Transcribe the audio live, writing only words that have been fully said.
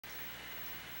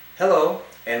Hello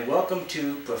and welcome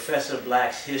to Professor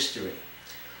Black's History.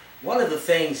 One of the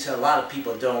things a lot of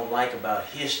people don't like about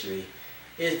history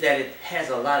is that it has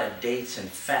a lot of dates and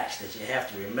facts that you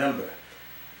have to remember.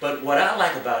 But what I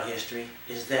like about history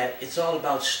is that it's all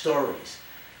about stories.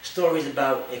 Stories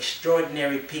about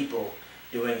extraordinary people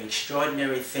doing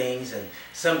extraordinary things and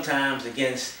sometimes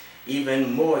against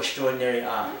even more extraordinary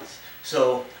odds.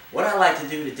 So what I'd like to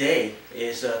do today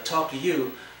is talk to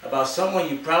you about someone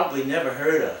you probably never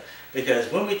heard of,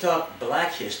 because when we talk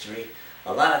black history,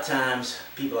 a lot of times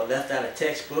people are left out of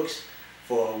textbooks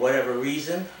for whatever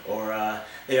reason, or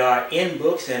they are in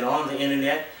books and on the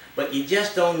internet, but you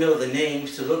just don't know the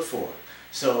names to look for.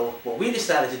 So what we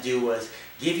decided to do was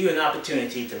give you an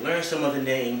opportunity to learn some of the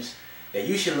names that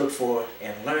you should look for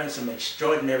and learn some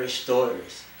extraordinary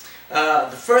stories.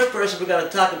 The first person we're going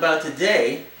to talk about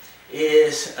today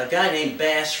is a guy named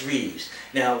Bass Reeves.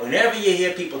 Now, whenever you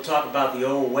hear people talk about the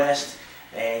Old West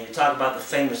and you talk about the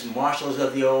famous marshals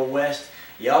of the Old West,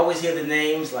 you always hear the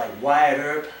names like Wyatt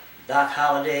Earp, Doc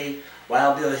Holliday,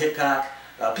 Wild Bill Hickok,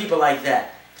 people like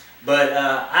that. But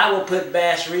I will put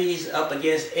Bass Reeves up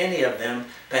against any of them,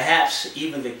 perhaps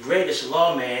even the greatest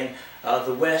lawman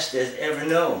the West has ever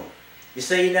known. You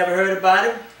say you never heard about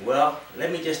him? Well,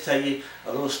 let me just tell you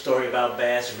a little story about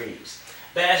Bass Reeves.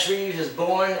 Bass Reeves was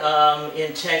born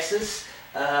in Texas.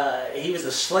 He was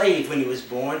a slave when he was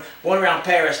born around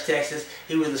Paris, Texas.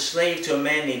 He was a slave to a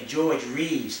man named George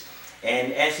Reeves.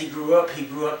 And as he grew up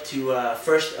to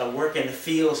first work in the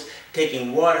fields,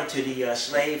 taking water to the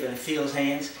slave and fields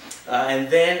hands. And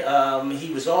then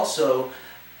he was also,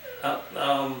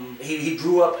 he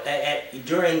grew up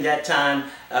during that time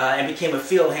and became a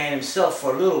field hand himself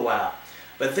for a little while.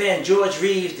 But then George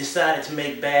Reeves decided to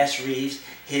make Bass Reeves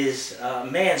his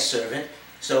manservant.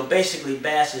 So basically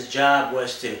Bass's job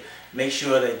was to make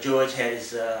sure that George had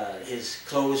his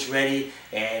clothes ready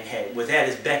and was at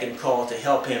his beck and call to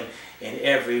help him in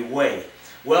every way.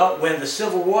 Well, when the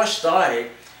Civil War started,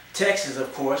 Texas,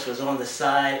 of course, was on the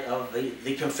side of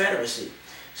the Confederacy.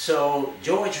 So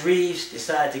George Reeves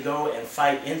decided to go and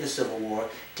fight in the Civil War,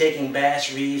 taking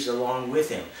Bass Reeves along with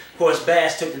him. Of course,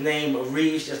 Bass took the name of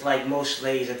Reeves just like most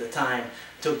slaves at the time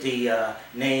took the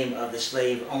name of the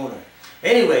slave owner.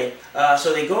 Anyway,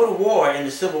 so they go to war in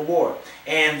the Civil War.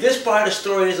 And this part of the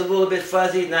story is a little bit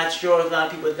fuzzy, not sure, a lot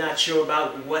of people are not sure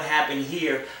about what happened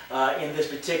here in this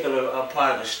particular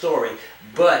part of the story.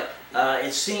 But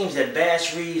it seems that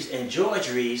Bass Reeves and George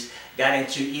Reeves got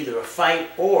into either a fight,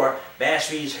 or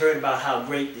Bass Reeves heard about how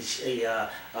great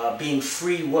being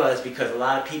free was, because a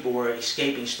lot of people were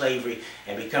escaping slavery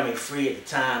and becoming free at the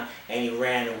time, and he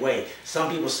ran away. Some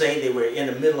people say they were in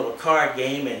the middle of a card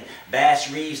game and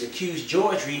Bass Reeves accused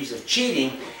George Reeves of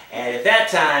cheating, and at that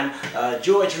time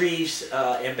George Reeves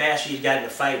and Bass Reeves got in a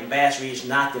fight and Bass Reeves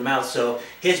knocked him out, so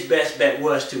his best bet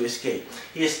was to escape.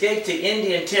 He escaped to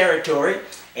Indian Territory.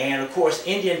 And of course,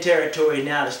 Indian Territory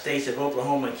now the states of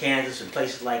Oklahoma and Kansas and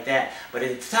places like that. But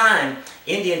at the time,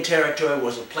 Indian Territory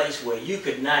was a place where you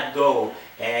could not go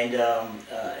and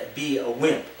be a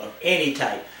wimp of any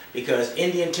type, because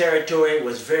Indian Territory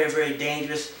was very, very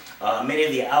dangerous. Many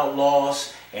of the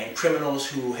outlaws and criminals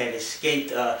who had escaped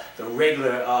the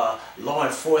regular law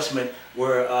enforcement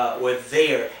were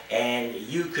there, and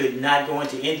you could not go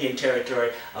into Indian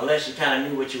Territory unless you kind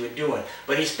of knew what you were doing.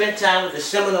 But he spent time with the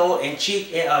Seminole and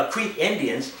Creek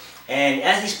Indians, and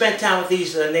as he spent time with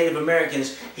these Native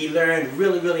Americans, he learned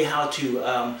really how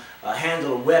to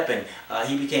handle a weapon.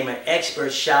 He became an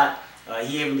expert shot.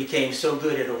 He even became so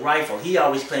good at a rifle. He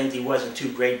always claimed he wasn't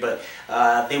too great, but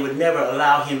they would never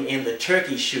allow him in the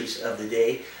turkey shoots of the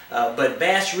day. But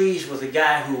Bass Reeves was a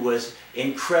guy who was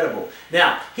incredible.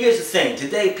 Now, here's the thing.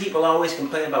 Today, people always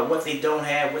complain about what they don't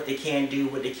have, what they can do,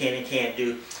 what they can and can't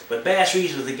do. But Bass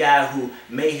Reeves was a guy who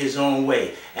made his own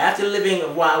way. After living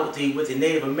a while with the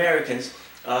Native Americans,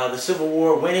 the Civil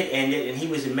War, when it ended and he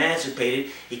was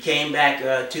emancipated, he came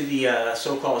back to the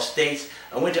so-called states,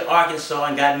 went to Arkansas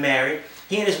and got married.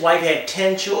 He and his wife had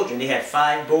 10 children. They had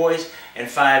 5 boys and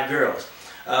 5 girls.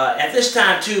 At this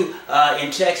time too,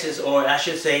 in Texas, or I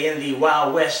should say in the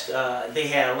Wild West, they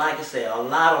had, like I say, a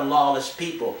lot of lawless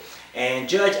people. And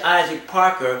Judge Isaac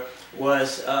Parker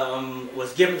was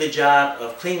given the job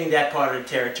of cleaning that part of the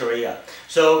territory up.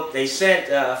 So they sent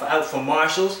out for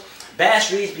marshals.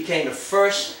 Bass Reeves became the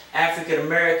first African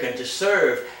American to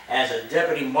serve as a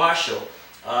deputy marshal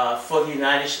for the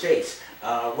United States,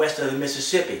 west of the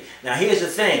Mississippi. Now here's the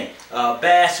thing,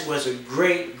 Bass was a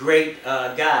great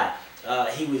guy.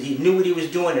 He knew what he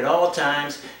was doing at all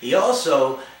times. He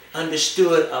also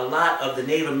understood a lot of the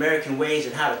Native American ways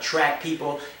and how to track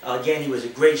people. Again, he was a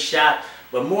great shot,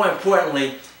 but more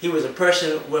importantly, he was a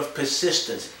person with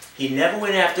persistence. He never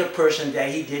went after a person that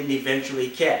he didn't eventually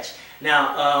catch.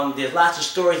 Now, there's lots of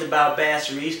stories about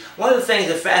Bass Reeves. One of the things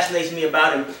that fascinates me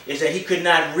about him is that he could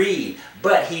not read,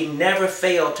 but he never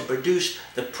failed to produce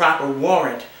the proper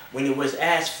warrant when it was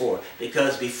asked for.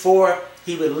 Because before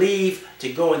he would leave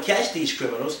to go and catch these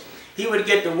criminals, he would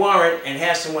get the warrant and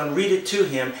have someone read it to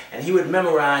him, and he would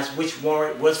memorize which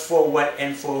warrant was for what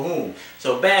and for whom.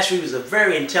 So Bass Reeves was a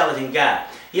very intelligent guy.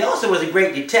 He also was a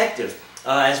great detective.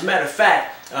 As a matter of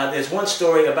fact, there's one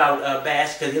story about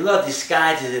Bass, because he loved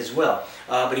disguises as well.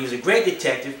 But he was a great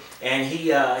detective, and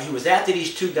he was after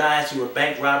these two guys who were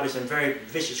bank robbers and very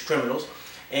vicious criminals.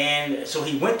 And so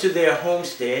he went to their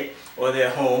homestead, or their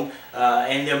home,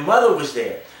 and their mother was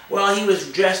there. Well, he was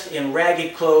dressed in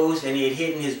ragged clothes, and he had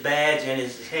hidden his badge and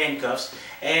his handcuffs,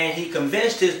 and he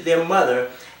convinced their mother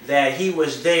that he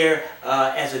was there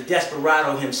as a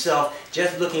desperado himself,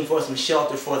 just looking for some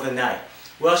shelter for the night.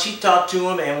 Well, she talked to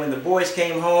him, and when the boys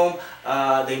came home,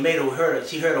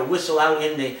 she heard a whistle out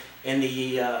in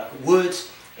the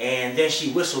woods, and then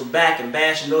she whistled back, and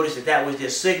Bass noticed that that was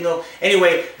their signal.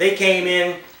 Anyway, they came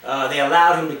in, they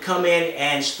allowed him to come in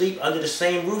and sleep under the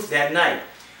same roof that night.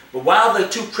 But while the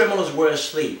two criminals were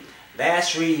asleep,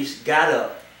 Bass Reeves got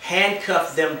up,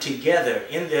 handcuffed them together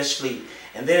in their sleep,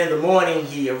 and then in the morning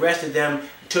he arrested them,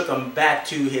 took them back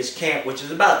to his camp, which is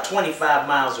about 25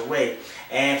 miles away.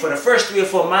 And for the first 3 or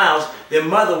 4 miles, their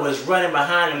mother was running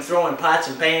behind him, throwing pots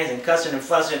and pans and cussing and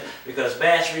fussing, because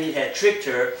Bass Reeves had tricked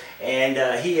her, and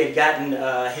he had gotten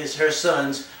her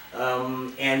sons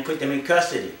and put them in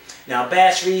custody. Now,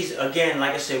 Bass Reeves, again,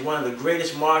 like I said, one of the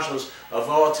greatest marshals of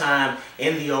all time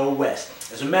in the Old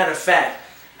West. As a matter of fact,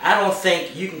 I don't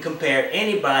think you can compare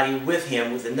anybody with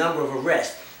him with the number of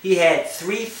arrests. He had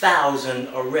 3,000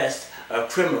 arrests of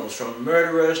criminals, from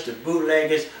murderers to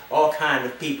bootleggers, all kinds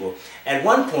of people. At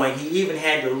one point, he even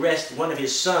had to arrest one of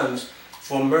his sons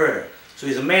for murder. So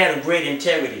he's a man of great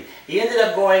integrity. He ended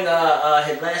up going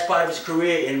his last part of his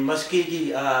career in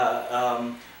Muskogee,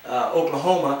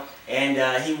 Oklahoma,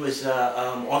 and he was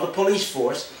on the police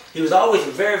force. He was always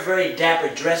a very, very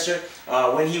dapper dresser.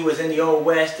 When he was in the Old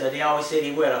West, they always said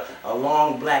he wore a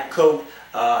long black coat,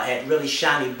 had really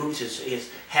shiny boots. His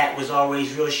hat was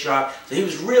always real sharp. So he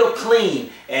was real clean,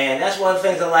 and that's one of the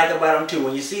things I like about him too.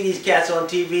 When you see these cats on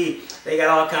TV, they got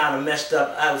all kind of messed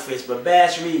up outfits, but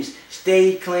Bass Reeves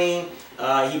stayed clean.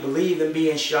 He believed in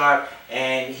being sharp,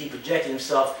 and he projected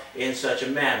himself in such a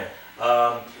manner.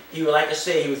 He was, like I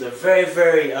say, he was a very,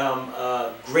 very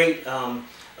great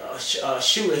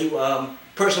shooter,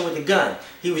 person with a gun.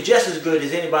 He was just as good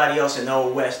as anybody else in the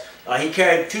Old West. He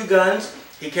carried 2 guns.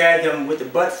 He carried them with the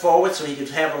butt forward so he could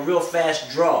have a real fast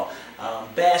draw.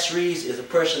 Bass Reeves is a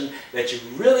person that you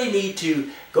really need to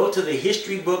go to the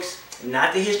history books,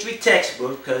 not the history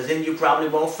textbook, because then you probably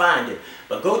won't find it.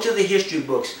 But go to the history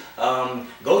books,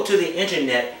 go to the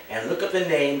internet and look up the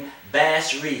name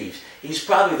Bass Reeves. He's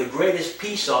probably the greatest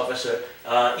peace officer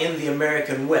in the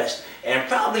American West, and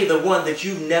probably the one that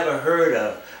you've never heard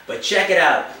of. But check it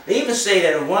out. They even say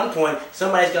that at one point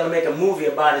somebody's going to make a movie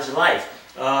about his life.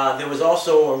 There was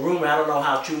also a rumor, I don't know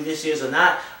how true this is or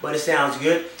not, but it sounds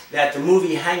good, that the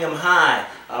movie Hang 'em High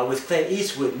with Clint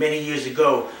Eastwood many years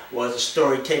ago was a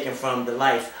story taken from the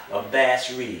life of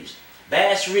Bass Reeves.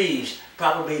 Bass Reeves,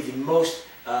 probably the most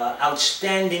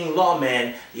outstanding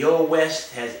lawman the Old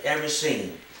West has ever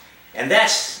seen. And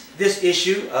that's this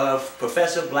issue of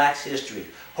Professor Black's History.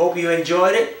 Hope you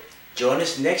enjoyed it. Join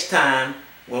us next time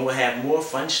when we'll have more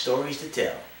fun stories to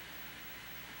tell.